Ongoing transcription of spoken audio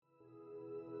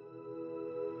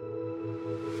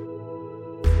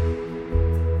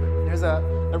there's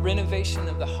a renovation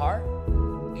of the heart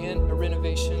and a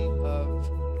renovation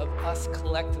of us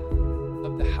collectively,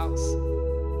 of the house.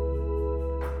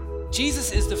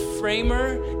 Jesus is the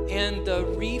framer and the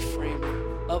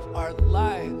reframer of our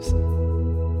lives.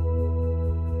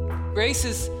 Grace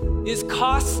is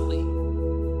costly.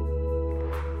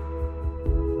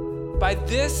 By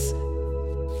this,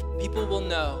 people will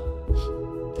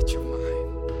know that you're mine.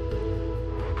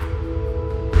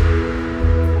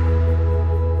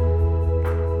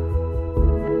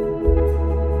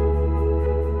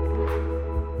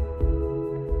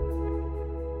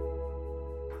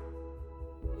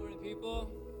 Morning,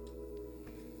 people.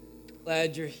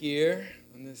 Glad you're here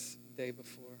on this day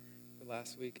before the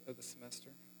last week of the semester.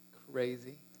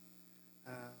 Crazy.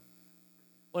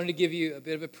 Wanted to give you a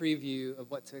bit of a preview of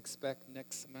what to expect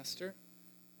next semester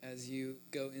as you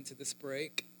go into this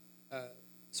break.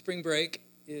 Spring break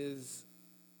is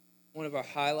one of our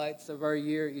highlights of our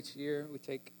year. Each year we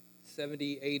take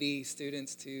 70, 80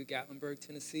 students to Gatlinburg,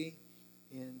 Tennessee.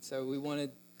 And so we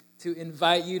wanted to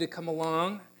invite you to come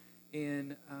along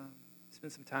and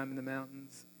spend some time in the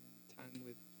mountains, time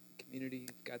with the community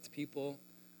of God's people.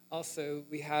 Also,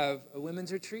 we have a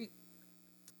women's retreat.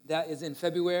 That is in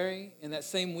February, and that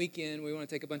same weekend, we want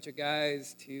to take a bunch of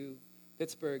guys to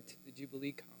Pittsburgh to the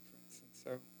Jubilee Conference. And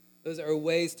so those are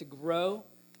ways to grow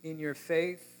in your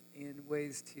faith and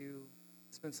ways to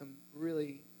spend some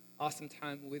really awesome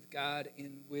time with God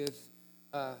and with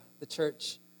the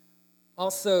church.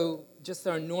 Also, just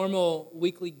our normal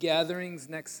weekly gatherings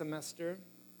next semester.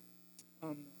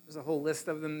 There's a whole list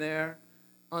of them there.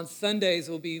 On Sundays,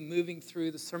 we'll be moving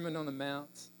through the Sermon on the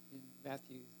Mount in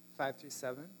Matthew 5 through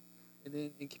 7. And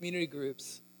then in community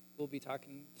groups, we'll be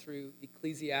talking through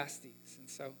Ecclesiastes. And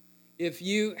so if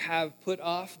you have put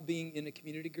off being in a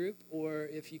community group, or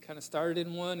if you kind of started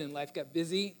in one and life got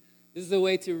busy, this is a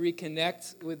way to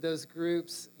reconnect with those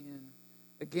groups. And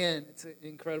again, it's an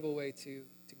incredible way to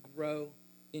grow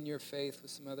in your faith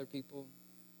with some other people.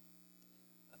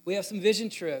 We have some vision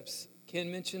trips.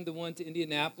 Ken mentioned the one to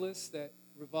Indianapolis that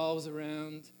revolves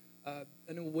around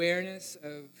an awareness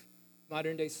of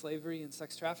modern-day slavery and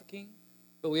sex trafficking.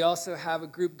 But we also have a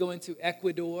group going to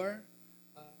Ecuador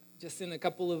just in a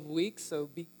couple of weeks, so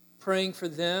be praying for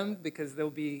them because they'll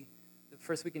be, the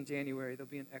first week in January, they'll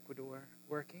be in Ecuador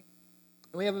working.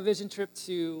 And we have a vision trip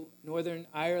to Northern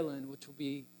Ireland, which will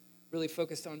be really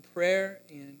focused on prayer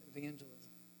and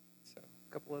evangelism. So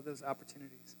a couple of those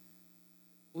opportunities.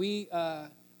 I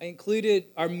included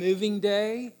our moving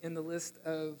day in the list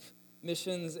of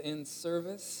missions and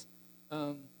service.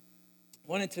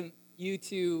 Wanted you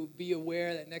to be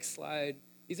aware that next slide,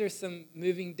 these are some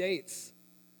moving dates.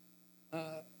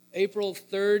 April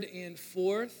 3rd and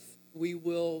 4th, we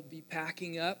will be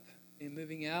packing up and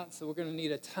moving out. So we're going to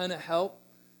need a ton of help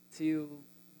to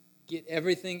get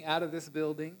everything out of this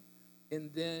building.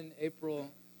 And then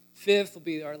April 5th will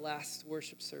be our last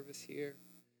worship service here.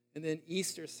 And then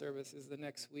Easter service is the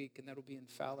next week, and that'll be in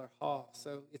Fowler Hall.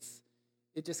 So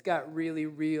it just got really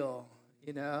real,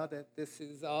 that this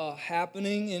is all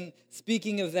happening. And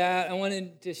speaking of that, I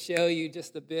wanted to show you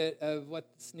just a bit of what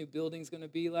this new building's going to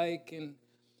be like and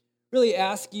really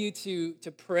ask you to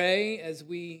pray as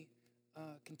we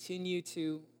continue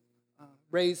to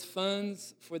raise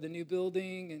funds for the new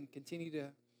building and continue to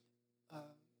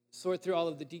sort through all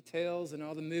of the details and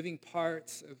all the moving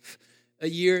parts of a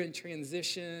year in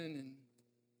transition. And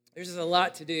there's just a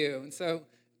lot to do. And so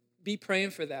be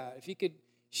praying for that. If you could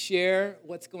share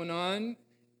what's going on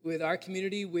with our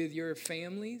community, with your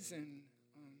families, and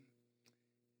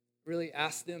really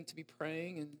ask them to be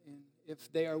praying, and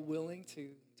if they are willing to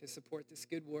support this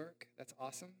good work, that's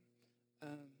awesome.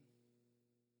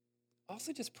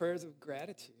 Also just prayers of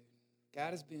gratitude.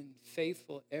 God has been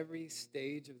faithful every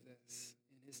stage of this,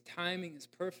 and his timing is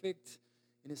perfect,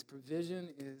 and his provision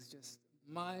is just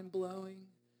mind-blowing.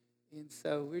 And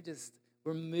so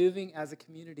we're moving as a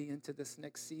community into this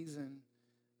next season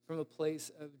from a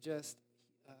place of just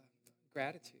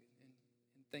gratitude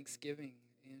and thanksgiving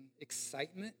and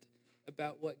excitement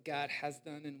about what God has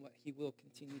done and what he will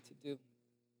continue to do.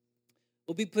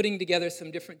 We'll be putting together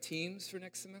some different teams for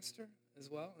next semester as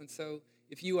well. And so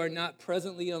if you are not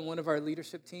presently on one of our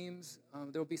leadership teams,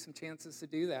 there will be some chances to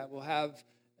do that. We'll have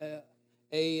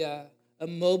a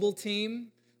mobile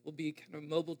team. We'll be kind of a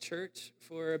mobile church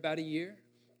for about a year,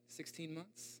 16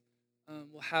 months.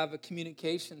 We'll have a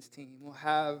communications team. We'll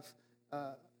have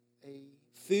a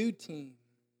food team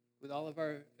with all of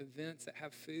our events that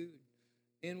have food.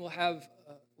 And we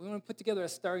want to put together a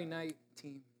Starry Night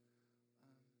team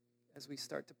as we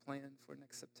start to plan for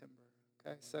next September.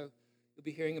 Okay, so you'll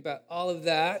be hearing about all of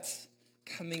that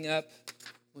coming up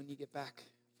when you get back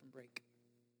from break.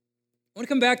 I want to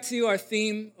come back to our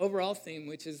theme, overall theme,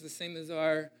 which is the same as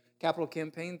our capital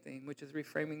campaign theme, which is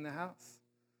reframing the house.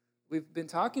 We've been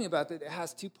talking about that. It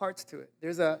has two parts to it.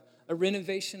 There's a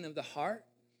renovation of the heart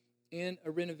and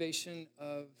a renovation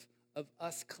of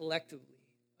us collectively,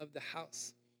 of the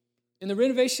house. And the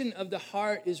renovation of the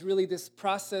heart is really this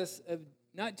process of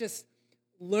not just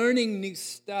learning new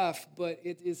stuff, but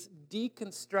it is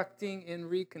deconstructing and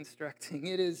reconstructing.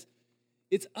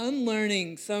 It's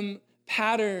unlearning some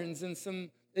patterns and some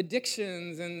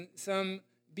addictions and some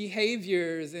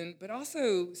behaviors, but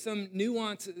also some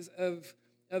nuances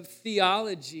of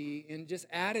theology and just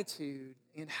attitude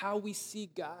and how we see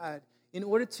God in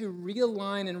order to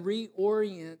realign and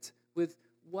reorient with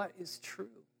what is true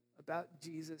about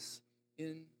Jesus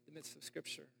in the midst of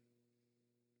Scripture.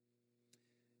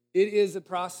 It is a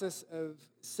process of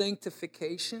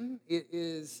sanctification. It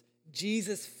is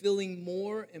Jesus filling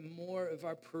more and more of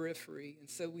our periphery, and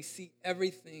so we see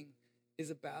everything is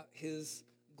about his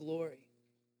glory.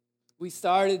 We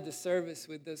started the service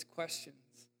with those questions.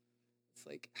 It's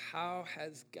like, how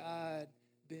has God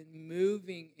been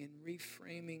moving and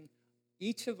reframing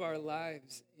each of our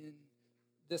lives in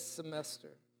this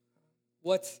semester?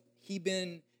 What's he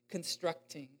been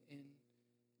constructing and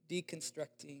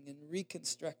deconstructing and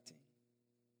reconstructing?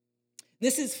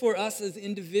 This is for us as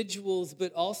individuals,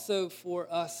 but also for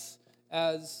us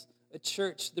as a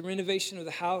church. The renovation of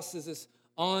the house is this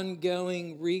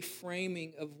ongoing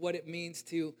reframing of what it means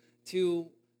to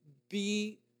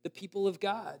be the people of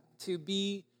God, to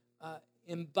be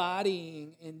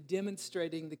embodying and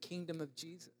demonstrating the kingdom of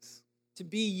Jesus, to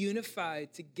be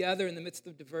unified together in the midst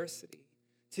of diversity,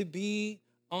 to be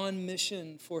on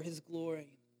mission for his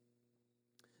glory.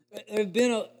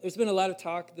 There's been a lot of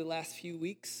talk the last few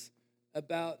weeks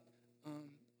about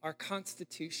our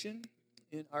Constitution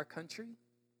in our country,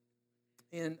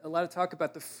 and a lot of talk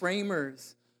about the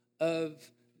framers of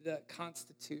the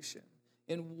Constitution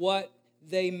and what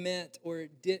they meant or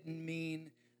didn't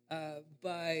mean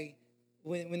by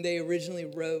when they originally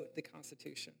wrote the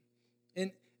Constitution.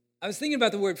 And I was thinking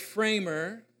about the word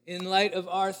framer in light of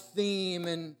our theme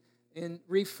and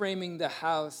reframing the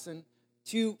house. And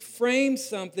to frame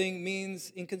something means,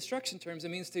 in construction terms, it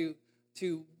means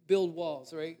to build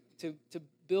walls, right? To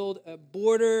build a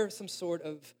border, some sort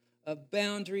of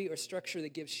boundary or structure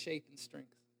that gives shape and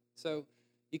strength. So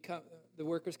the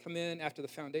workers come in after the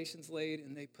foundation's laid,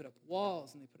 and they put up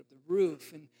walls, and they put up the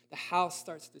roof, and the house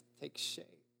starts to take shape.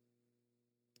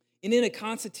 And in a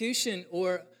constitution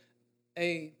or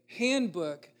a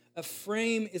handbook, a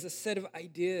frame is a set of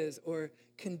ideas or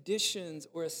conditions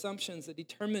or assumptions that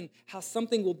determine how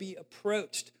something will be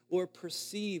approached or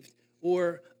perceived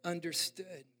or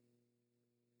understood.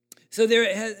 So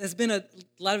there has been a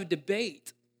lot of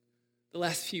debate the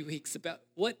last few weeks about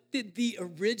what did the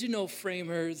original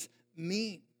framers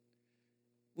mean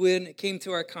when it came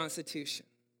to our Constitution.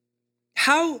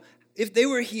 How, if they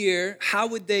were here, how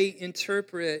would they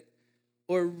interpret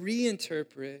or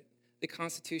reinterpret the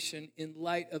Constitution in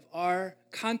light of our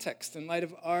context, in light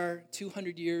of our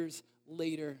 200 years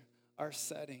later, our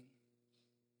setting?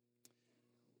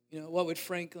 You know, what would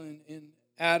Franklin and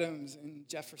Adams and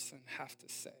Jefferson have to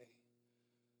say?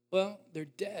 Well, they're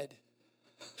dead,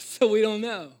 so we don't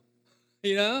know,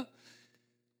 you know?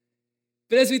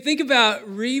 But as we think about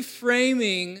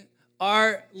reframing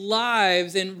our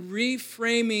lives and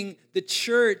reframing the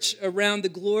church around the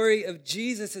glory of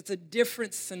Jesus, it's a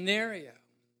different scenario.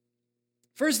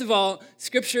 First of all,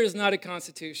 Scripture is not a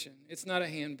constitution. It's not a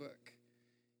handbook.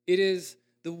 It is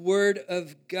the Word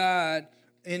of God.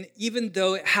 And even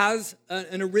though it has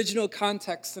an original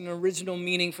context, an original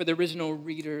meaning for the original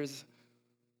readers,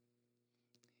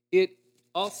 it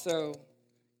also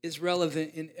is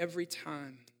relevant in every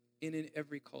time and in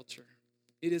every culture.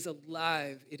 It is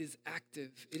alive. It is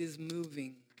active. It is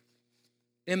moving.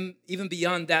 And even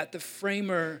beyond that, the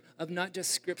framer of not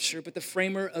just Scripture, but the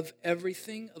framer of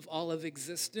everything, of all of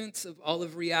existence, of all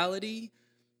of reality,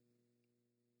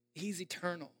 he's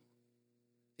eternal.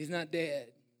 He's not dead.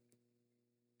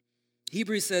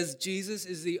 Hebrews says Jesus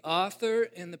is the author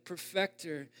and the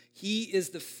perfecter. He is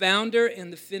the founder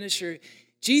and the finisher.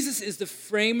 Jesus is the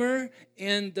framer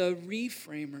and the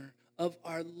reframer of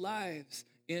our lives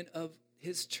and of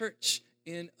his church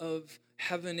and of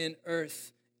heaven and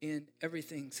earth and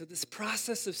everything. So this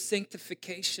process of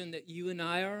sanctification that you and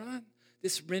I are on,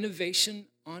 this renovation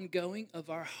ongoing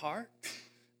of our heart,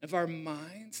 of our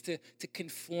minds to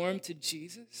conform to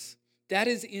Jesus, that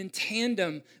is in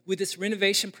tandem with this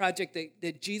renovation project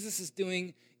that Jesus is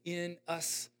doing in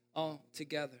us all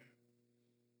together.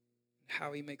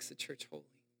 How he makes the church holy.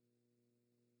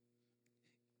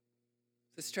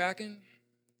 Is this tracking?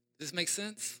 Does this make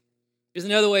sense? There's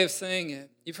another way of saying it.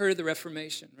 You've heard of the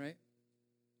Reformation, right?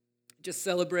 Just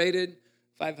celebrated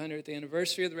 500th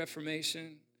anniversary of the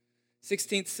Reformation,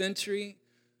 16th century.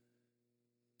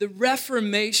 The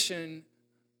Reformation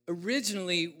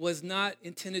originally was not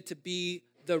intended to be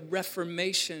the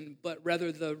reformation, but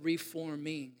rather the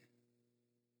reforming.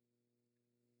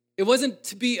 It wasn't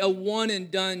to be a one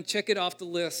and done, check it off the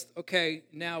list. Okay,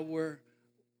 now we're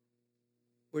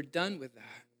done with that.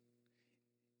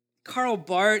 Karl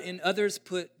Barth and others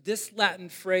put this Latin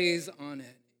phrase on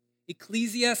it: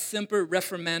 Ecclesia semper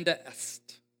reformanda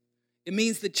est. It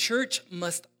means the church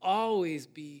must always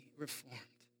be reformed.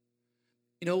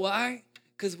 You know why?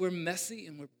 Because we're messy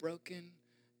and we're broken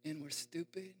and we're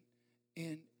stupid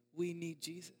and we need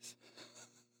Jesus.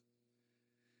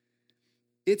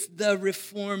 It's the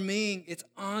reforming, it's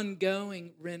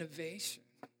ongoing renovation.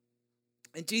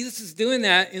 And Jesus is doing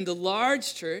that in the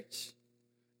large church,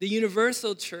 the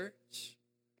universal church,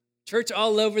 church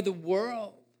all over the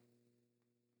world.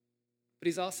 But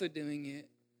he's also doing it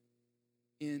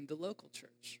in the local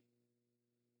church,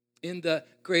 in the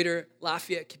greater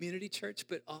Lafayette Community Church,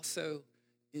 but also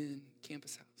in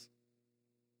Campus House.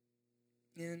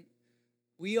 And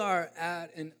we are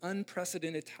at an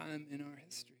unprecedented time in our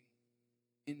history.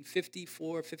 In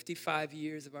 54, 55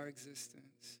 years of our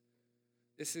existence,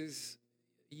 this is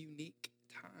a unique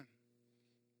time.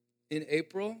 In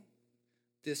April,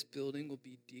 this building will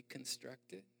be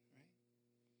deconstructed, right?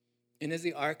 And as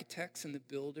the architects and the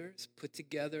builders put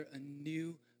together a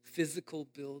new physical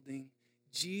building,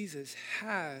 Jesus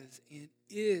has and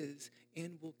is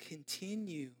and will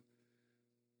continue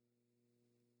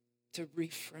to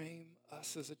reframe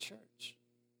us as a church.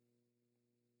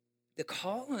 The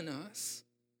call on us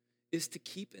is to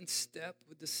keep in step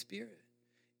with the Spirit.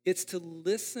 It's to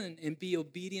listen and be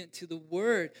obedient to the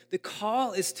word. The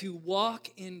call is to walk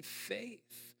in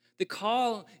faith. The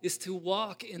call is to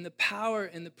walk in the power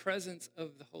and the presence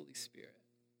of the Holy Spirit.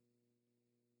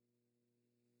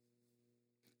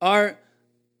 Our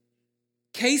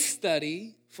case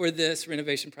study for this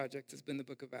renovation project has been the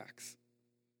book of Acts.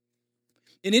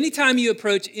 And anytime you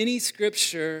approach any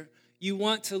scripture, you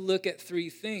want to look at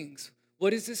three things. What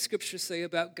does this scripture say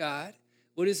about God?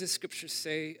 What does this scripture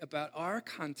say about our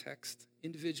context,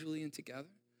 individually and together?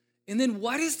 And then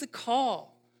what is the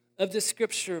call of the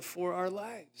scripture for our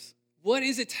lives? What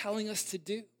is it telling us to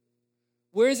do?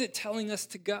 Where is it telling us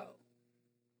to go?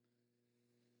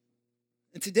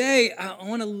 And today, I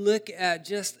want to look at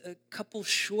just a couple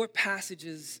short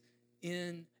passages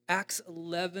in Acts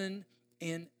 11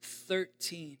 and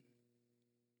 13.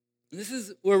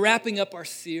 And we're wrapping up our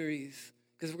series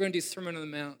because we're going to do Sermon on the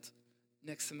Mount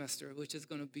next semester, which is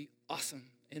going to be awesome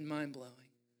and mind-blowing.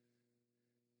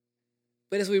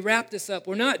 But as we wrap this up,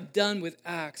 we're not done with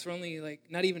Acts. We're only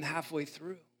not even halfway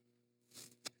through.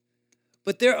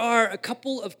 But there are a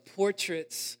couple of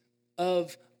portraits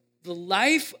of the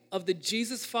life of the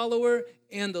Jesus follower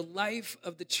and the life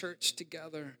of the church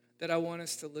together that I want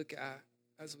us to look at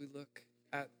as we look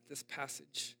at this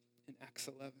passage in Acts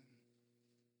 11.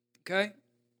 Okay?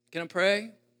 Can I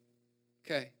pray?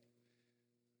 Okay.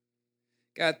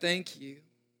 God, thank you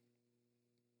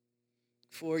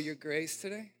for your grace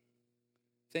today.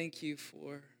 Thank you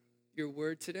for your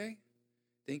word today.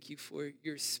 Thank you for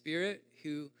your Spirit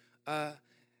who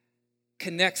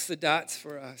connects the dots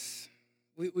for us.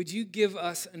 Would you give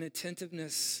us an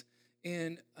attentiveness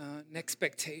and an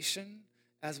expectation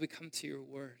as we come to your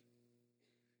word?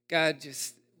 God,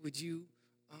 just would you,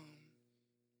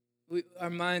 our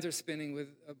minds are spinning with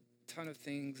a ton of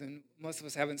things, and most of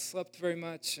us haven't slept very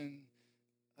much, and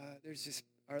there's just,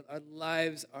 our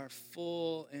lives are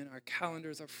full, and our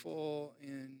calendars are full,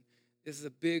 and this is a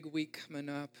big week coming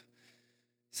up.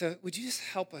 So would you just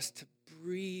help us to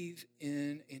breathe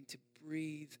in and to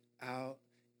breathe out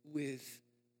with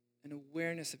an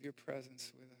awareness of your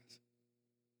presence with us?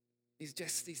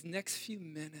 These next few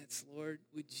minutes, Lord,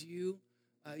 would you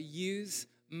use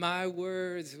my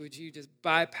words? Would you just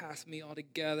bypass me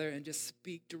altogether and just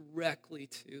speak directly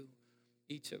to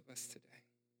each of us today?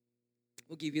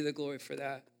 We'll give you the glory for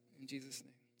that in Jesus'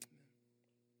 name.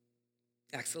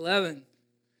 Amen. Acts 11.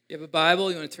 You have a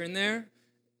Bible, you want to turn there?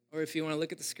 Or if you want to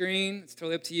look at the screen, it's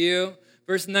totally up to you.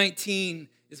 Verse 19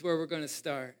 is where we're going to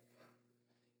start.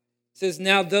 It says,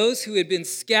 now those who had been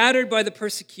scattered by the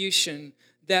persecution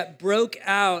that broke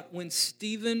out when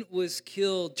Stephen was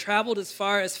killed traveled as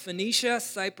far as Phoenicia,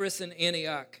 Cyprus, and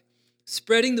Antioch,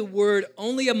 spreading the word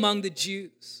only among the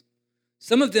Jews.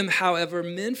 Some of them, however,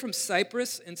 men from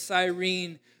Cyprus and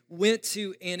Cyrene, went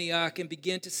to Antioch and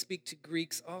began to speak to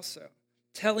Greeks also,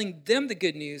 telling them the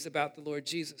good news about the Lord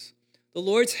Jesus. The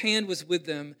Lord's hand was with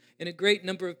them, and a great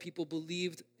number of people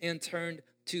believed and turned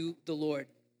to the Lord.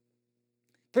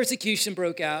 Persecution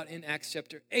broke out in Acts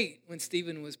chapter 8 when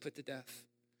Stephen was put to death.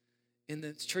 And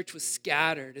the church was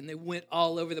scattered, and they went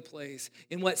all over the place.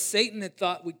 And what Satan had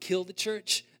thought would kill the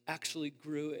church actually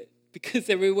grew it. Because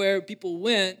everywhere people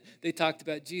went, they talked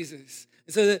about Jesus.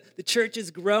 And so the church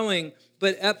is growing,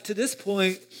 but up to this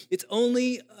point, it's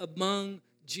only among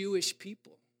Jewish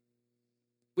people,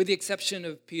 with the exception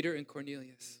of Peter and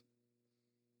Cornelius.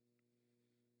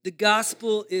 The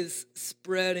gospel is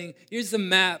spreading. Here's the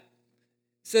map.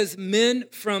 It says men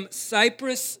from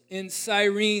Cyprus and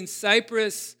Cyrene.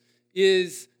 Cyprus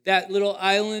is that little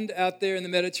island out there in the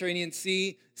Mediterranean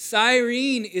Sea.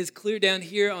 Cyrene is clear down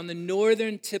here on the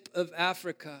northern tip of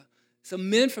Africa. So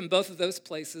men from both of those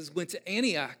places went to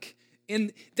Antioch,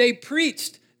 and they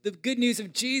preached the good news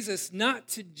of Jesus not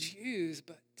to Jews,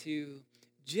 but to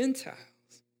Gentiles.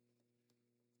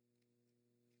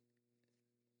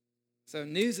 So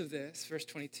news of this, verse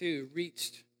 22,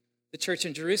 reached the church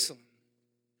in Jerusalem.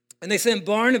 And they sent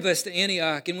Barnabas to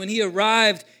Antioch. And when he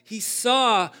arrived, he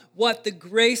saw what the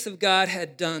grace of God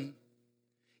had done.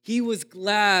 He was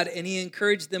glad, and he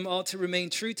encouraged them all to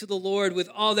remain true to the Lord with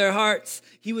all their hearts.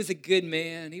 He was a good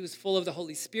man. He was full of the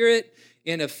Holy Spirit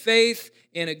and of faith,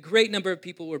 and a great number of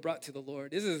people were brought to the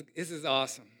Lord. This is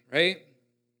awesome, right?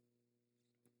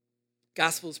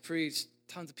 Gospel's preached,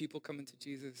 tons of people coming to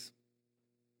Jesus.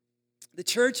 The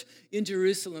church in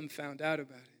Jerusalem found out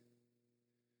about it.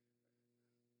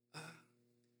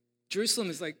 Jerusalem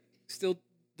is like still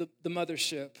the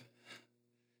mothership.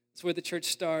 It's where the church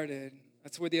started.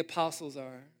 That's where the apostles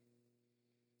are.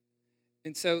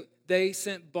 And so they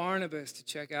sent Barnabas to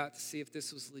check out to see if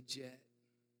this was legit.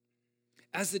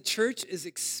 As the church is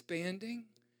expanding,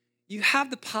 you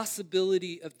have the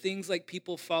possibility of things like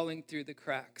people falling through the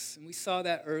cracks. And we saw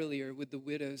that earlier with the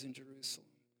widows in Jerusalem.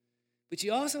 But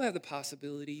you also have the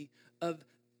possibility of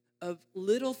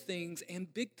little things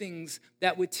and big things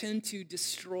that would tend to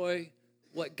destroy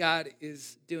what God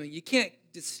is doing. You can't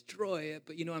destroy it,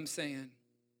 but you know what I'm saying.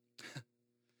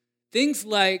 Things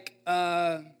like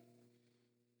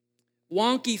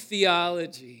wonky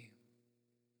theology.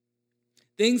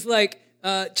 Things like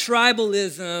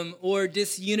tribalism or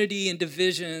disunity and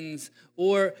divisions,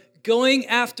 or going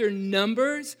after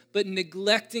numbers but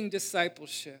neglecting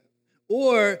discipleship,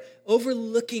 or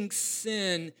overlooking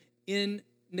sin in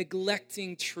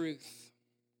neglecting truth,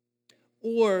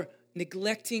 or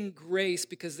neglecting grace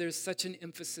because there's such an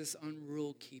emphasis on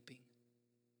rule keeping.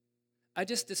 I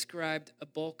just described a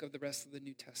bulk of the rest of the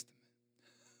New Testament.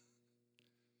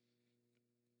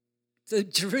 So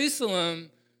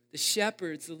Jerusalem, the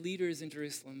shepherds, the leaders in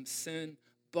Jerusalem, send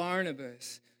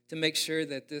Barnabas to make sure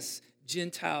that this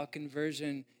Gentile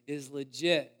conversion is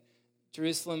legit.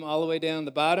 Jerusalem all the way down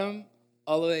the bottom,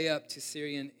 all the way up to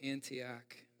Syrian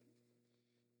Antioch.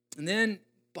 And then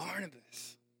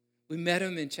Barnabas, we met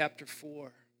him in chapter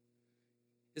 4.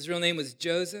 His real name was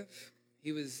Joseph.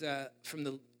 He was from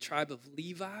the tribe of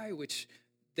Levi, which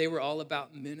they were all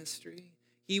about ministry.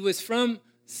 He was from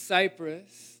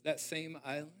Cyprus, that same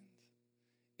island.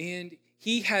 And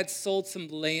he had sold some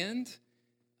land.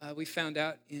 We found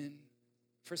out in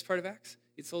first part of Acts.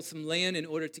 He'd sold some land in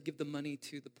order to give the money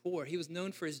to the poor. He was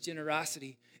known for his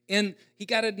generosity. And he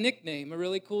got a nickname, a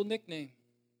really cool nickname.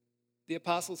 The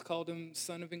apostles called him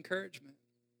Son of Encouragement.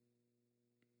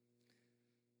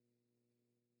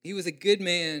 He was a good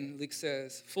man, Luke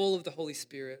says, full of the Holy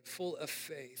Spirit, full of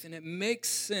faith. And it makes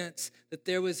sense that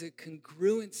there was a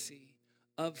congruency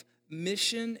of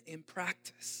mission and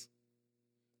practice.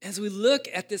 As we look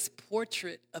at this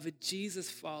portrait of a Jesus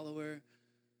follower,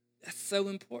 that's so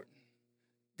important.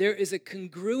 There is a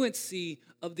congruency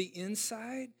of the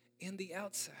inside and the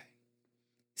outside.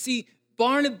 See,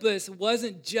 Barnabas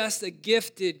wasn't just a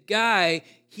gifted guy.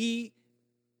 He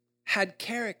had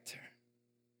character.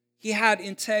 He had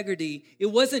integrity. It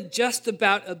wasn't just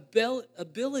about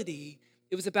ability.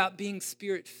 It was about being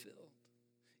Spirit-filled.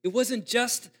 It wasn't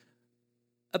just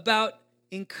about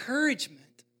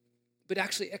encouragement, but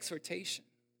actually exhortation.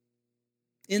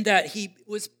 In that he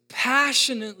was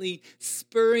passionately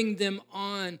spurring them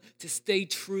on to stay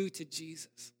true to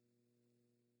Jesus.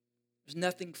 There's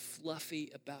nothing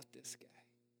fluffy about this guy.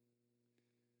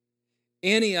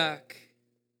 Antioch.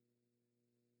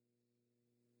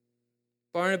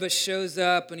 Barnabas shows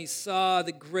up and he saw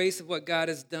the grace of what God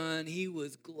has done. He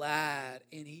was glad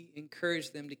and he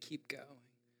encouraged them to keep going.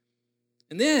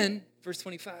 And then, verse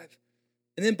 25,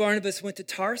 and then Barnabas went to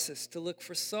Tarsus to look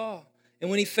for Saul. And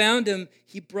when he found him,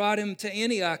 he brought him to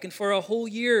Antioch. And for a whole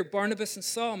year, Barnabas and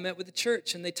Saul met with the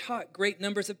church, and they taught great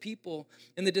numbers of people.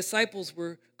 And the disciples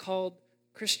were called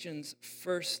Christians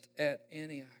first at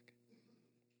Antioch.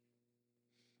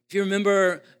 If you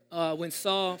remember when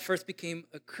Saul first became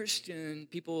a Christian,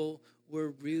 people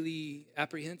were really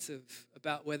apprehensive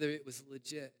about whether it was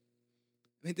legit.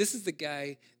 I mean, this is the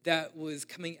guy that was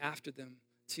coming after them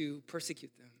to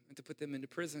persecute them and to put them into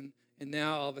prison. And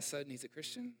now all of a sudden he's a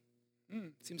Christian?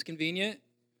 Seems convenient.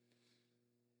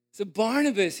 So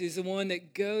Barnabas is the one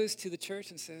that goes to the church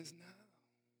and says, no,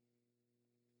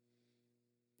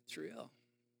 it's real.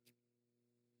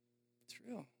 It's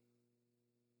real.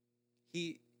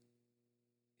 He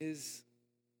is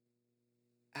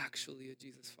actually a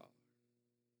Jesus follower.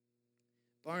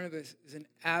 Barnabas is an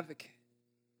advocate.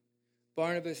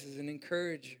 Barnabas is an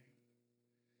encourager.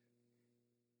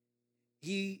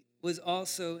 He was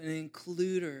also an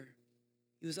includer.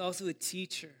 He was also a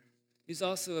teacher. He was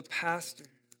also a pastor.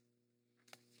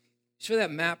 Show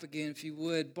that map again, if you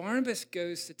would. Barnabas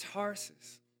goes to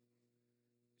Tarsus,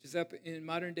 which is up in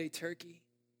modern-day Turkey,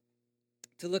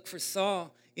 to look for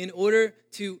Saul in order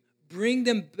to bring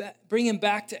him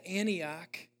back to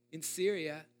Antioch in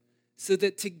Syria so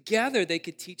that together they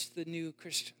could teach the new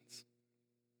Christians.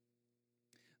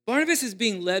 Barnabas is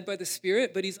being led by the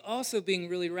Spirit, but he's also being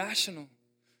really rational.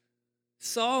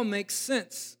 Saul makes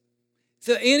sense.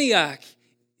 So Antioch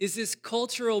is this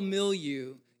cultural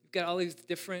milieu. You've got all these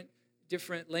different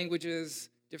languages,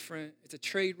 it's a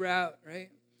trade route, right?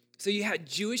 So you had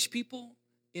Jewish people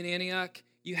in Antioch,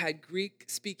 you had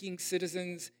Greek-speaking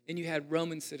citizens, and you had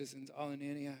Roman citizens all in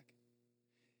Antioch.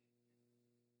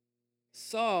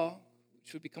 Saul,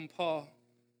 which would become Paul,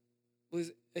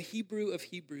 was a Hebrew of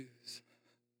Hebrews.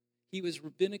 He was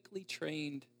rabbinically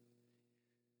trained.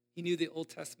 He knew the Old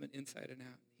Testament inside and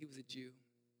out. He was a Jew.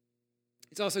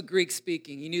 He's also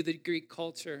Greek-speaking. He knew the Greek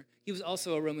culture. He was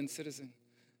also a Roman citizen.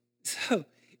 So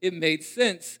it made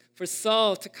sense for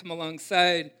Saul to come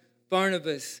alongside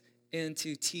Barnabas and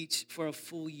to teach for a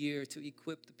full year to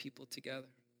equip the people together.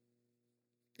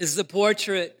 This is a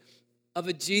portrait of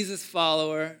a Jesus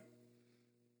follower.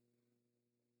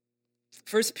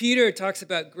 1 Peter talks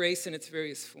about grace in its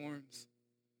various forms.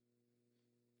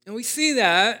 And we see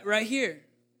that right here.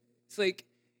 It's like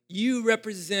you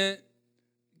represent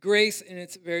grace in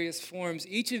its various forms.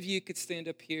 Each of you could stand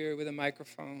up here with a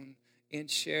microphone and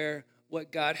share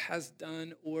what God has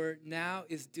done or now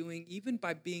is doing, even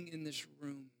by being in this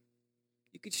room.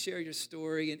 You could share your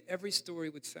story, and every story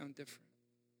would sound different.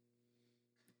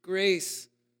 Grace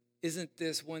isn't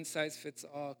this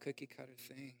one-size-fits-all cookie-cutter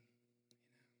thing.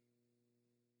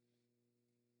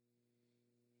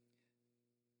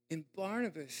 In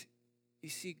Barnabas, you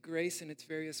see grace in its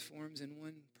various forms in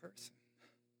one person.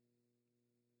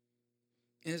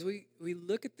 And as we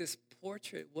look at this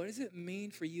portrait, what does it mean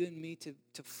for you and me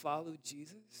to follow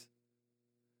Jesus?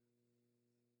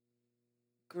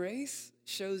 Grace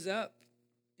shows up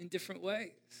in different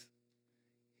ways.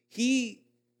 He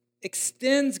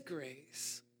extends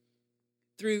grace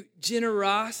through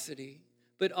generosity,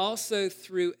 but also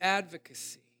through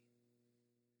advocacy.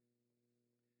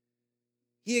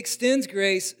 He extends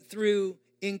grace through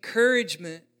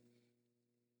encouragement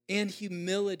and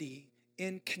humility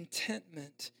and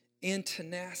contentment and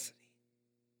tenacity.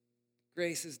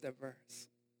 Grace is diverse.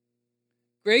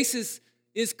 Grace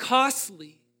is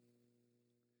costly.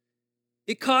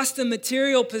 It cost him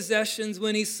material possessions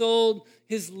when he sold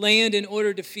his land in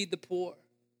order to feed the poor.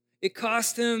 It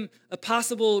cost him a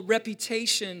possible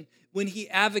reputation when he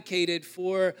advocated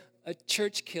for a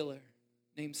church killer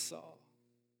named Saul.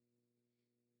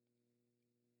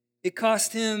 It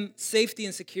cost him safety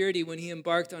and security when he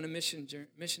embarked on a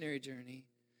missionary journey.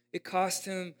 It cost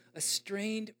him a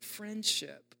strained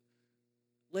friendship.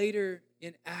 Later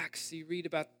in Acts, you read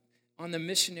about on the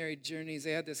missionary journeys,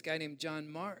 they had this guy named John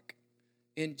Mark.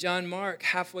 And John Mark,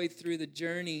 halfway through the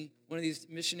journey, one of these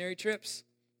missionary trips,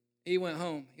 he went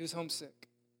home. He was homesick.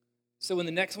 So when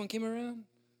the next one came around,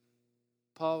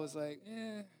 Paul was like,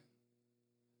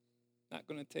 not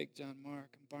going to take John Mark.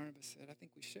 And Barnabas said, I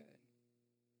think we should.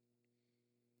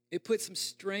 It put some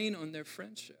strain on their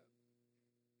friendship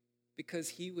because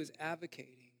he was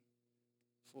advocating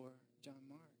for John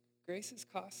Mark. Grace is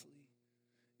costly,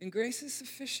 and grace is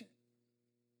sufficient.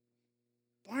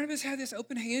 Barnabas had this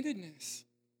open-handedness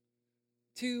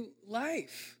to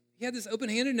life. He had this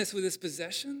open-handedness with his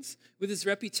possessions, with his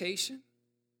reputation.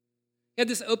 He had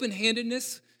this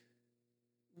open-handedness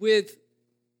with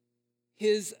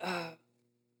his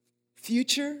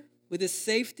future, with his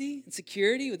safety and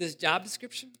security, with his job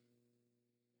description.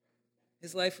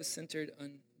 His life was centered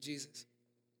on Jesus.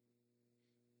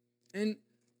 And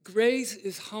grace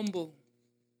is humble.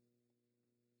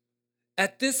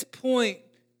 At this point,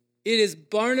 It is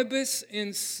Barnabas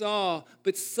and Saul,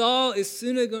 but Saul is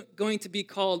soon going to be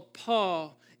called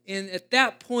Paul. And at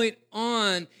that point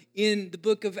on in the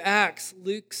book of Acts,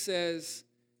 Luke says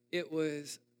it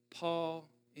was Paul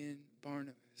and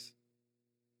Barnabas.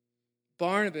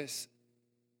 Barnabas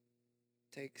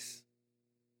takes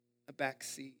a back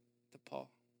seat to Paul.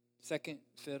 Second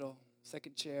fiddle,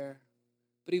 second chair.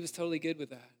 But he was totally good with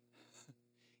that.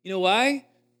 You know why?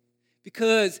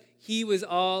 Because he was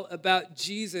all about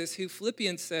Jesus, who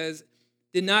Philippians says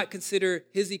did not consider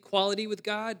his equality with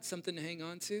God something to hang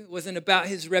on to. It wasn't about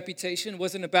his reputation, it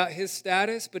wasn't about his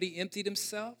status, but he emptied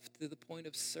himself to the point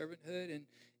of servanthood and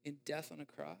in death on a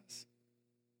cross.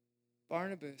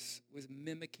 Barnabas was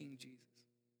mimicking Jesus.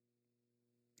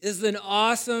 This is an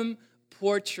awesome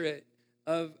portrait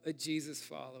of a Jesus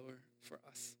follower for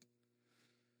us.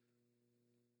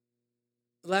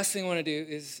 The last thing I want to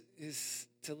do is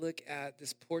to look at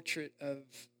this portrait of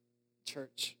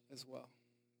church as well.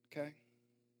 Okay?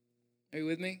 Are you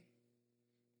with me?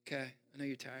 Okay, I know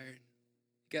you're tired.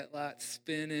 You got lots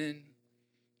spinning.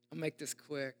 I'll make this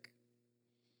quick.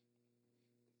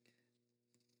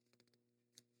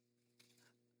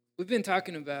 We've been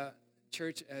talking about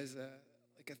church as a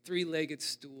three-legged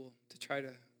stool to try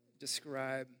to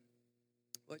describe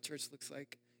what church looks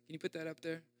like. Can you put that up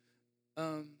there?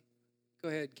 Go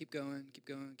ahead, keep going.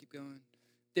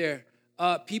 There.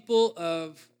 People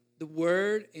of the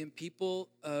Word and people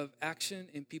of action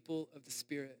and people of the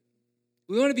Spirit.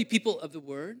 We want to be people of the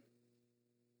Word,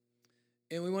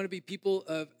 and we want to be people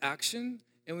of action,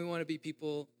 and we want to be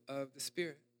people of the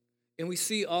Spirit. And we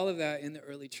see all of that in the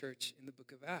early church in the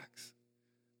book of Acts.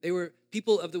 They were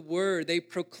people of the Word. They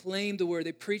proclaimed the Word.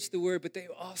 They preached the Word, but they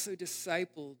also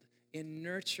discipled and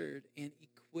nurtured and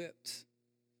equipped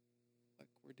like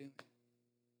we're doing.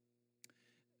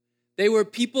 They were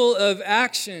people of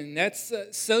action. That's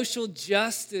social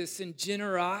justice and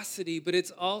generosity, but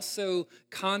it's also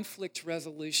conflict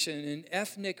resolution and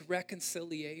ethnic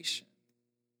reconciliation.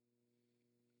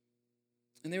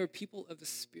 And they were people of the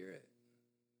Spirit,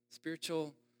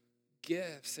 spiritual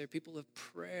gifts. They were people of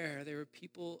prayer. They were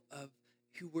people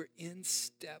who were in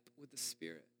step with the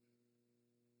Spirit.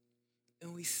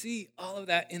 And we see all of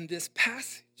that in this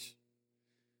passage.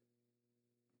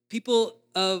 People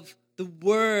of the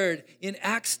Word. In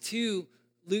Acts 2,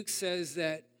 Luke says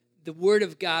that the Word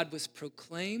of God was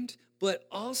proclaimed, but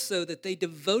also that they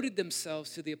devoted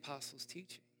themselves to the apostles'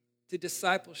 teaching, to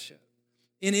discipleship.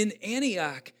 And in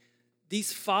Antioch,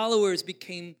 these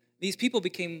people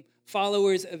became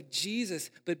followers of Jesus,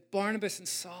 but Barnabas and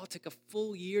Saul took a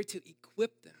full year to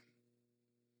equip them,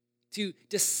 to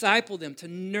disciple them, to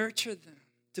nurture them,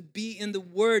 to be in the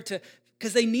Word,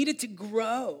 because they needed to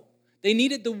grow. They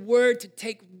needed the Word to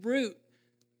take root.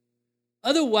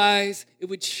 Otherwise, it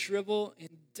would shrivel and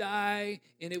die,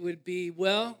 and it would be,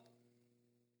 I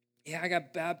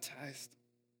got baptized.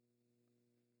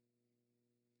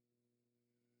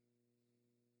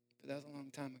 But that was a long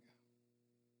time ago.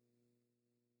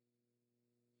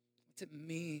 What's it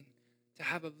mean to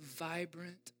have a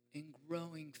vibrant and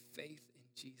growing faith in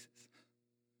Jesus?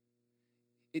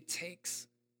 It takes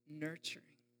nurturing,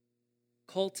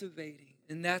 cultivating.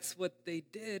 And that's what they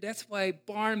did. That's why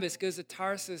Barnabas goes to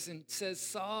Tarsus and says,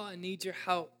 Saul, I need your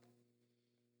help.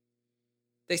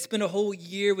 They spent a whole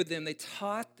year with them. They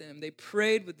taught them. They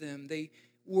prayed with them. They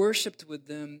worshiped with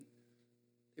them.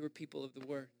 They were people of the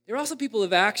Word. They were also people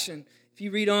of action. If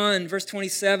you read on, verse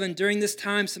 27, during this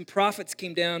time, some prophets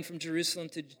came down from Jerusalem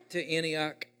to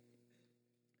Antioch.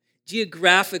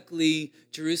 Geographically,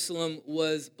 Jerusalem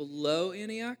was below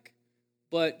Antioch,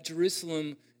 but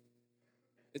Jerusalem,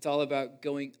 it's all about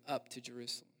going up to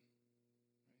Jerusalem.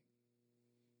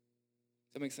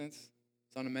 Does that make sense?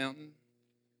 It's on a mountain.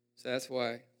 So that's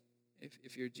why,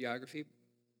 if you're geography,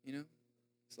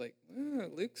 it's like,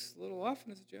 Luke's a little off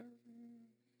in his geography.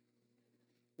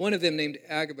 One of them, named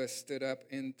Agabus, stood up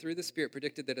and through the Spirit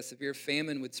predicted that a severe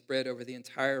famine would spread over the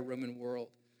entire Roman world.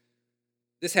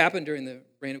 This happened during the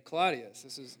reign of Claudius.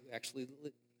 This is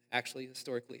actually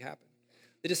historically happened.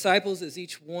 The disciples, as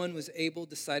each one was able,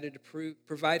 decided to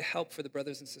provide help for the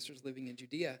brothers and sisters living in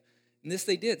Judea. And this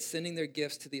they did, sending their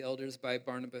gifts to the elders by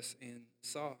Barnabas and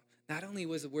Saul. Not only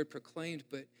was the word proclaimed,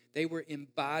 but they were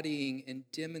embodying and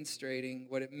demonstrating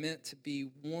what it meant to be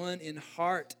one in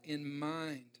heart and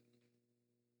mind.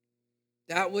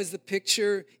 That was the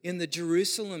picture in the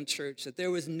Jerusalem church, that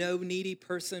there was no needy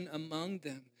person among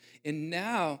them. And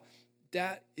now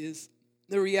that is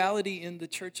the reality in the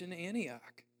church in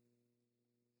Antioch.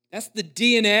 That's the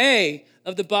DNA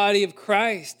of the body of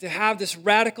Christ, to have this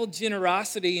radical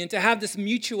generosity and to have this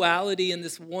mutuality and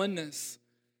this oneness,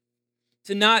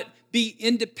 to not be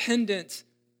independent,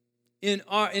 in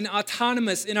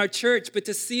autonomous in our church, but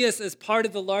to see us as part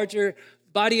of the larger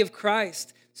body of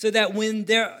Christ, so that when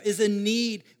there is a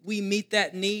need, we meet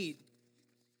that need.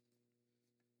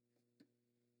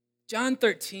 John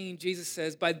 13, Jesus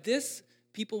says, "By this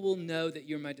people will know that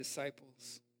you're my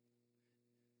disciples.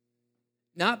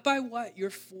 Not by what you're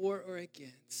for or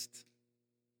against,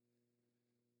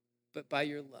 but by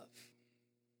your love.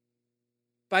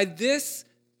 By this,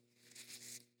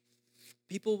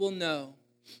 people will know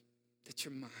that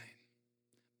you're mine.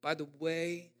 By the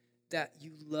way that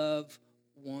you love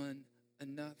one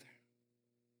another."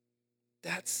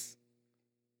 That's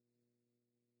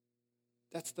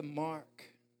the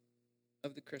mark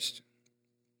of the Christian.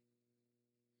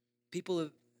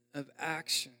 People of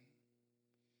action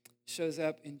shows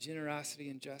up in generosity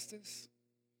and justice,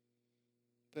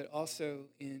 but also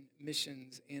in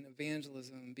missions and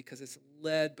evangelism, because it's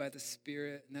led by the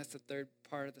Spirit, and that's the third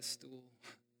part of the stool.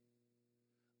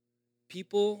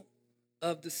 People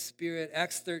of the Spirit.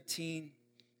 Acts 13.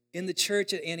 In the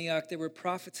church at Antioch, there were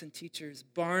prophets and teachers: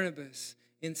 Barnabas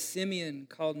and Simeon,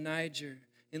 called Niger,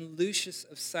 and Lucius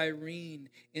of Cyrene,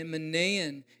 and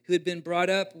Manaen, who had been brought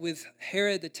up with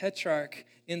Herod the Tetrarch,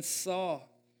 and Saul.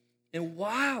 And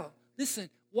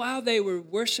while they were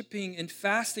worshiping and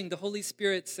fasting, the Holy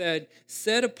Spirit said,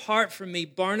 "Set apart for me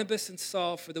Barnabas and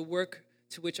Saul for the work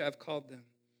to which I have called them."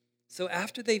 So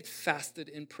after they fasted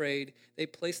and prayed, they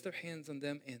placed their hands on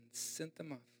them and sent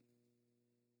them off.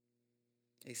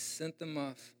 They sent them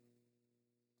off.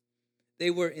 They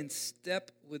were in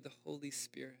step with the Holy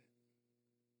Spirit.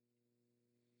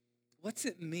 What's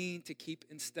it mean to keep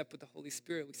in step with the Holy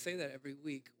Spirit? We say that every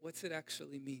week. What's it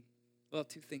actually mean? Well,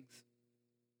 two things.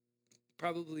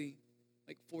 Probably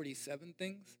like 47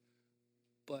 things,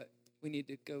 but we need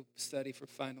to go study for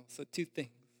final. So two things.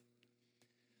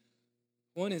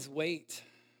 One is wait.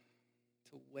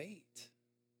 To wait,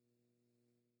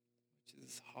 which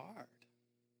is hard.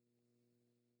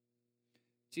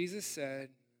 Jesus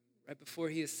said, right before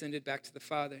he ascended back to the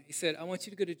Father, he said, "I want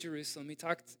you to go to Jerusalem." He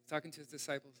talking to his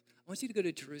disciples. "I want you to go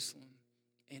to Jerusalem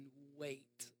and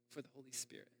wait for the Holy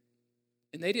Spirit."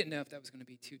 And they didn't know if that was going to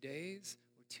be 2 days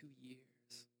or 2 years.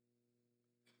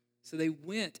 So they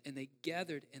went and they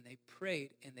gathered and they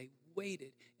prayed and they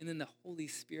waited. And then the Holy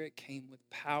Spirit came with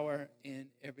power and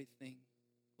everything.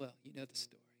 Well, you know the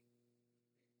story.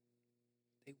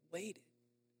 They waited.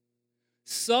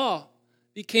 Saul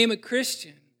became a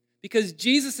Christian because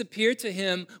Jesus appeared to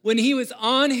him when he was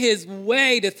on his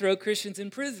way to throw Christians in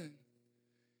prison.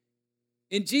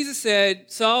 And Jesus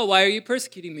said, "Saul, why are you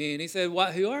persecuting me?" And he said,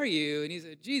 "Who are you?" And he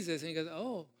said, "Jesus." And he goes,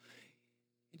 "Oh."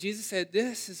 And Jesus said,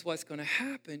 "This is what's going to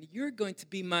happen. You're going to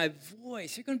be my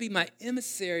voice. You're going to be my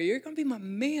emissary. You're going to be my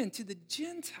man to the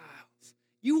Gentiles.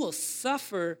 You will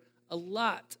suffer a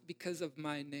lot because of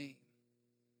my name."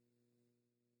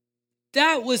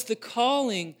 That was the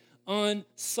calling on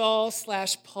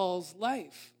Saul/Paul's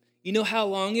life. You know how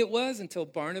long it was until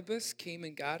Barnabas came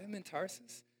and got him in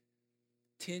Tarsus?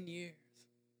 10 years.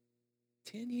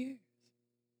 10 years.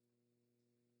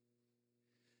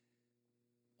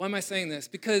 Why am I saying this?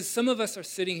 Because some of us are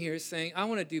sitting here saying, "I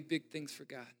want to do big things for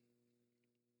God.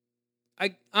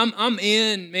 I'm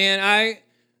in, man.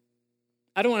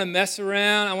 I don't want to mess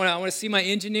around. I want to see my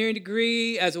engineering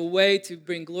degree as a way to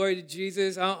bring glory to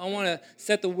Jesus. I want to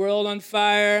set the world on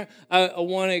fire. I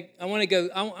want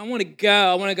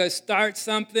to go start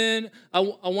something. I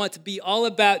want to be all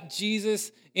about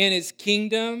Jesus and his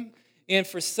kingdom." And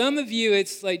for some of you,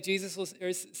 it's like Jesus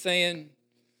is saying,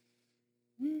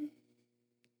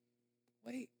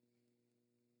 wait.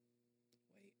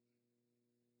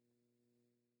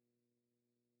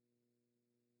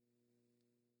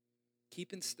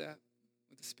 Keep in step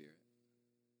with the Spirit.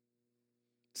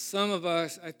 Some of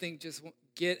us, I think, just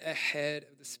get ahead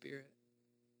of the Spirit.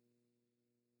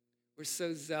 We're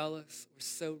so zealous, we're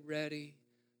so ready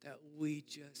that we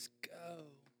just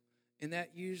go. And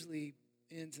that usually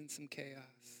ends in some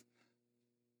chaos.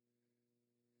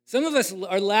 Some of us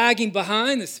are lagging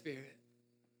behind the Spirit.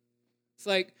 It's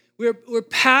like we're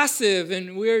passive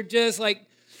and we're just like,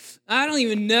 "I don't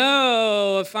even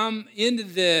know if I'm into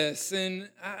this,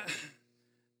 and I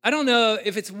don't know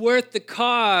if it's worth the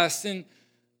cost." And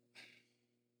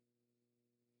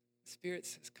the Spirit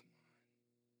says, "Come on."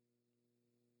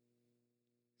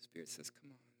 The Spirit says,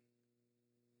 "Come on."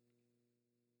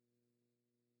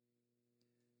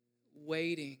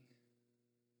 Waiting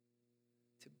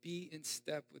to be in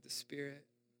step with the Spirit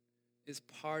is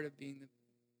part of being the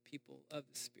people of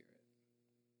the Spirit.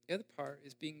 The other part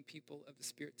is being people of the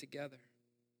Spirit together.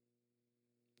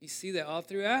 You see that all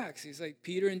through Acts. He's like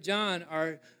Peter and John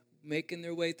are making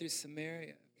their way through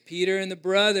Samaria. Peter and the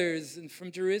brothers and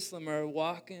from Jerusalem are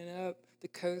walking up the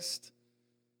coast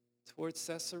towards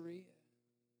Caesarea.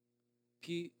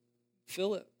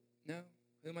 Philip, no,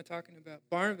 who am I talking about?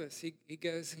 Barnabas, he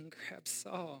goes and grabs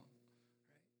Saul.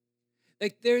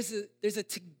 Like there's a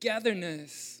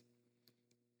togetherness.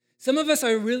 Some of us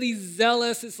are really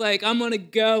zealous. It's like, I'm going to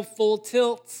go full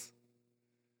tilt.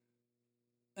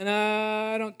 And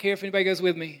I don't care if anybody goes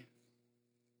with me.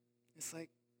 It's like,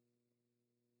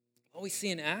 what we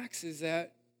see in Acts is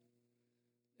that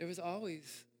there was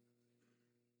always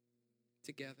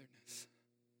togetherness.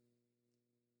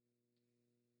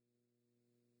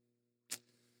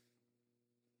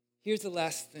 Here's the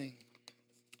last thing.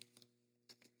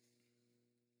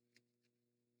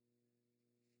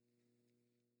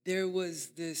 There was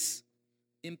this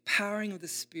empowering of the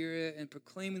Spirit and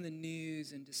proclaiming the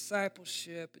news and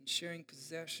discipleship and sharing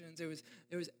possessions. There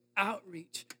was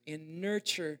outreach and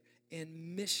nurture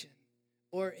and mission.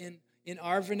 Or in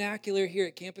our vernacular here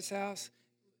at Campus House,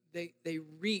 they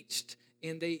reached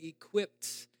and they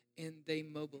equipped and they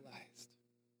mobilized.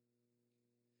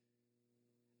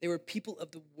 They were people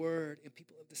of the Word and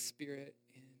people of the Spirit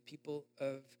and people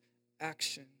of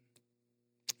action.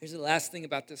 Here's the last thing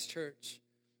about this church.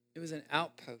 It was an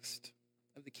outpost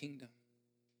of the kingdom.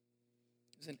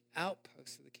 It was an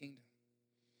outpost of the kingdom.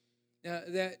 Now,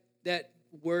 that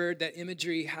word, that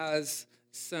imagery has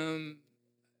some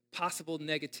possible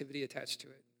negativity attached to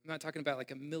it. I'm not talking about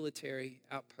like a military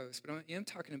outpost, but I am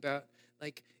talking about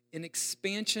like an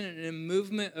expansion and a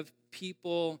movement of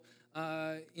people.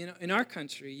 In our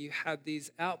country, you had these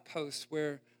outposts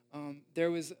where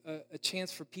there was a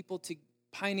chance for people to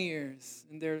pioneers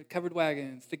in their covered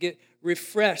wagons to get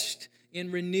refreshed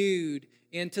and renewed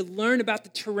and to learn about the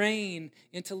terrain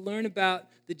and to learn about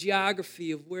the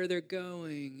geography of where they're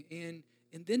going and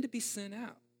then to be sent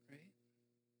out, right?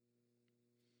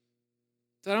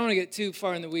 So I don't want to get too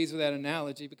far in the weeds with that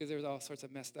analogy because there's all sorts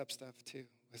of messed up stuff too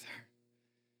with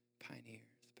our pioneers.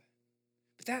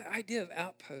 But that idea of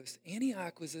outpost,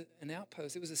 Antioch was an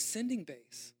outpost. It was a sending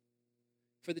base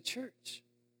for the church.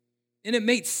 And it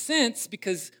made sense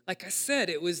because, like I said,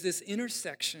 it was this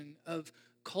intersection of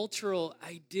cultural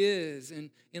ideas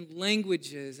and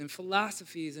languages and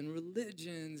philosophies and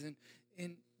religions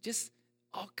and just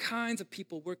all kinds of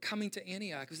people were coming to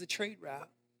Antioch. It was a trade route.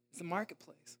 It was a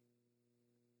marketplace.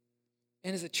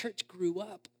 And as the church grew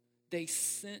up, they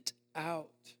sent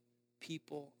out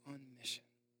people on mission.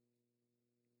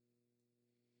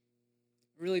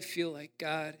 I really feel like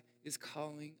God is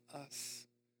calling us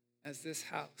as this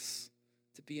house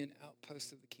to be an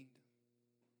outpost of the kingdom.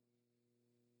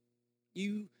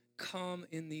 You come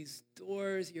in these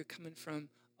doors, you're coming from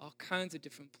all kinds of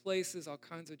different places, all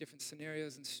kinds of different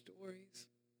scenarios and stories.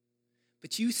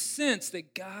 But you sense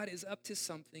that God is up to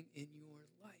something in your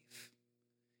life.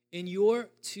 In your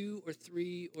 2 or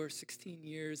 3 or 16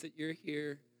 years that you're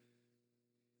here,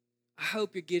 I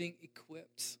hope you're getting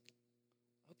equipped.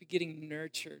 I hope you're getting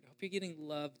nurtured. I hope you're getting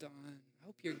loved on. I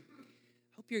hope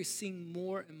you're seeing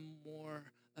more and more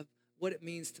of what it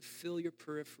means to fill your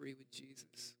periphery with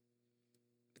Jesus.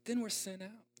 But then we're sent out.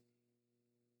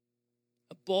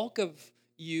 A bulk of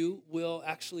you will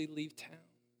actually leave town.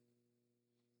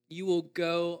 You will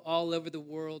go all over the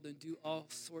world and do all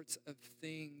sorts of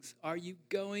things. Are you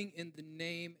going in the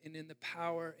name and in the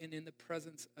power and in the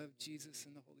presence of Jesus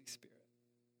and the Holy Spirit?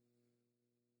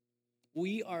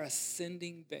 We are a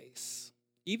sending base.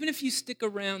 Even if you stick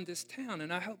around this town,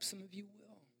 and I hope some of you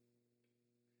will,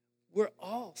 we're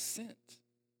all sent.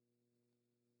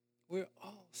 We're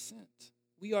all sent.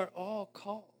 We are all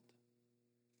called.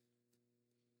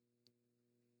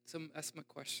 So that's my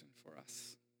question for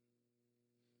us.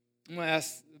 I'm going to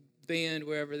ask the band,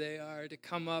 wherever they are, to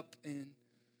come up and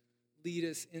lead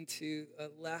us into a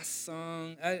last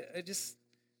song. I just,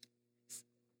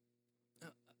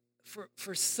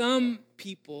 for some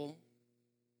people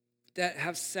that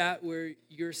have sat where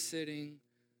you're sitting,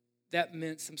 that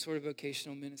meant some sort of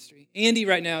vocational ministry. Andy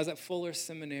right now is at Fuller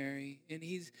Seminary, and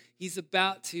he's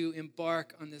about to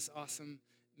embark on this awesome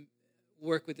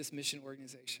work with this mission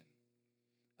organization.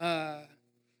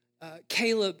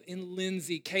 Caleb and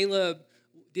Lindsay. Caleb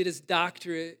did his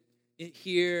doctorate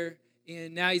here,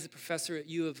 and now he's a professor at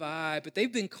U of I. But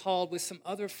they've been called with some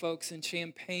other folks in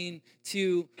Champaign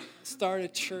to start a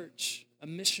church, a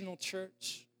missional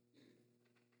church.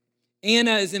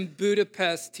 Anna is in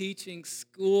Budapest teaching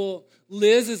school.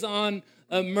 Liz is on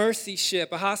a mercy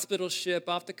ship, a hospital ship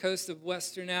off the coast of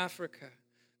Western Africa.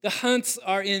 The Hunts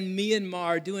are in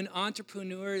Myanmar doing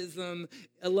entrepreneurism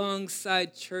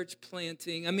alongside church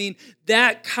planting. I mean,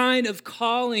 that kind of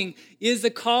calling is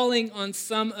a calling on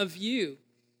some of you.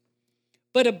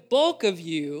 But a bulk of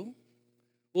you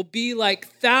will be like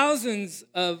thousands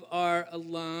of our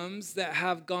alums that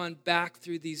have gone back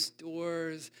through these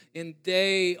doors, and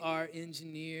they are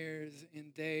engineers,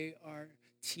 and they are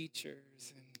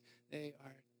teachers, and they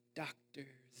are doctors,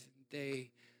 and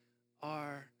they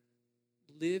are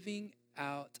living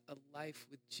out a life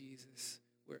with Jesus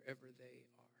wherever they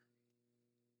are,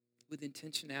 with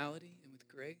intentionality and with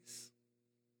grace.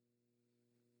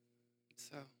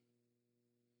 So,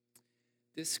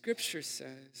 this scripture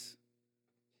says,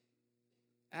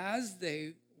 as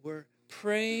they were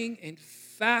praying and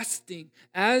fasting,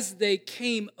 as they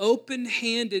came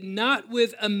open-handed, not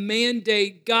with a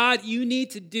mandate, God, you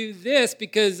need to do this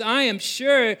because I am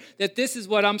sure that this is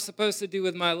what I'm supposed to do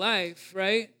with my life,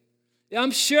 right?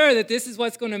 I'm sure that this is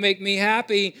what's going to make me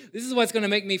happy. This is what's going to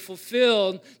make me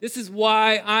fulfilled. This is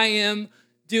why I am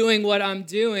doing what I'm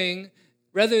doing.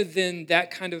 Rather than that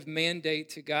kind of mandate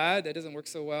to God, that doesn't work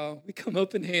so well. We come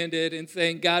open-handed and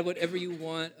saying, God, whatever you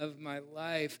want of my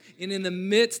life. And in the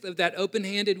midst of that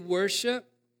open-handed worship,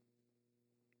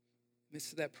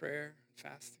 midst of that prayer and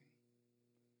fasting,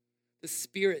 the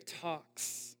Spirit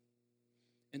talks.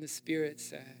 And the Spirit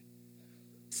said,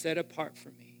 set apart for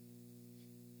me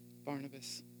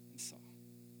Barnabas and Saul.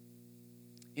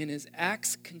 And as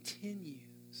Acts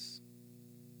continues,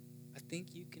 I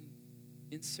think you can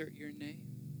insert your name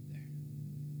there.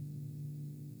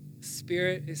 The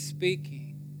Spirit is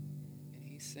speaking, and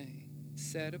he's saying,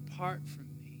 set apart from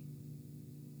me.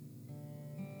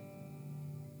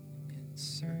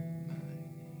 Insert my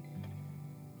name.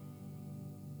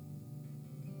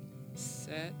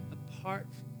 Set apart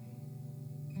from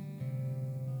me.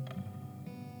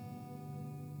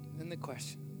 And then the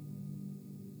question,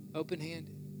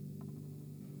 open-handed.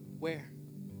 Where?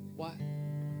 What?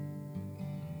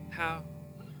 How?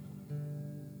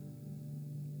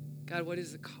 God, what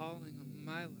is the calling on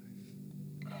my life?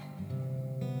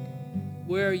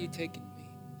 Where are you taking me?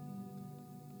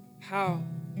 How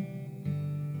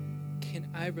can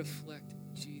I reflect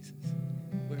Jesus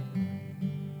wherever I am?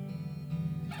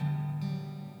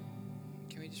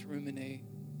 Can we just ruminate?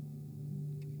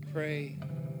 Can we pray?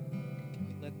 Can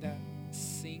we let that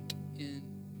sink in?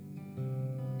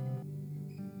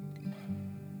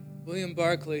 William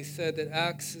Barclay said that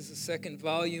Acts is the second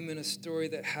volume in a story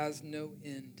that has no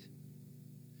end.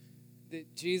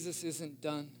 That Jesus isn't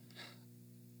done.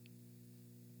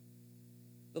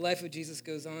 The life of Jesus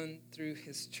goes on through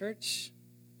his church,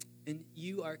 and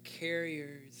you are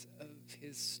carriers of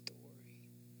his story.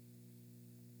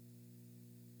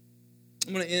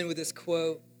 I'm going to end with this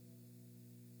quote.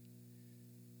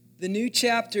 The new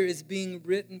chapter is being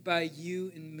written by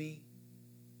you and me.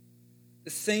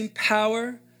 The same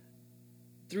power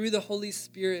through the Holy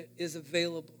Spirit is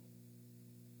available.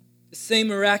 The same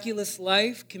miraculous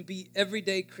life can be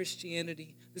everyday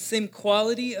Christianity. The same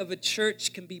quality of a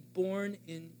church can be born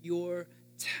in your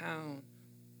town,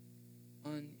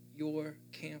 on your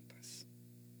campus.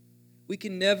 We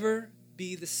can never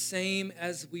be the same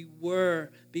as we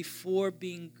were before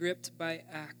being gripped by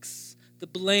Acts. The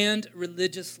bland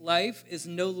religious life is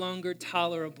no longer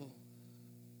tolerable.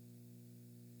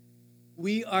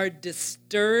 We are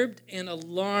disturbed and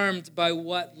alarmed by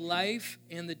what life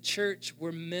and the church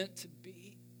were meant to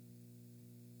be.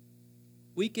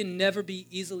 We can never be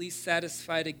easily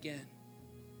satisfied again.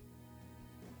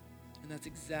 And that's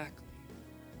exactly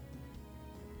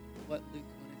what Luke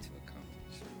wanted to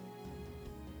accomplish.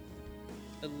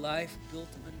 A life built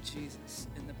on Jesus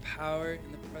in the power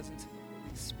and the presence of the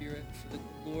Holy Spirit for the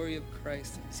glory of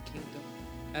Christ and his kingdom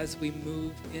as we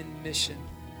move in mission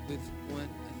with one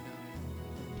another.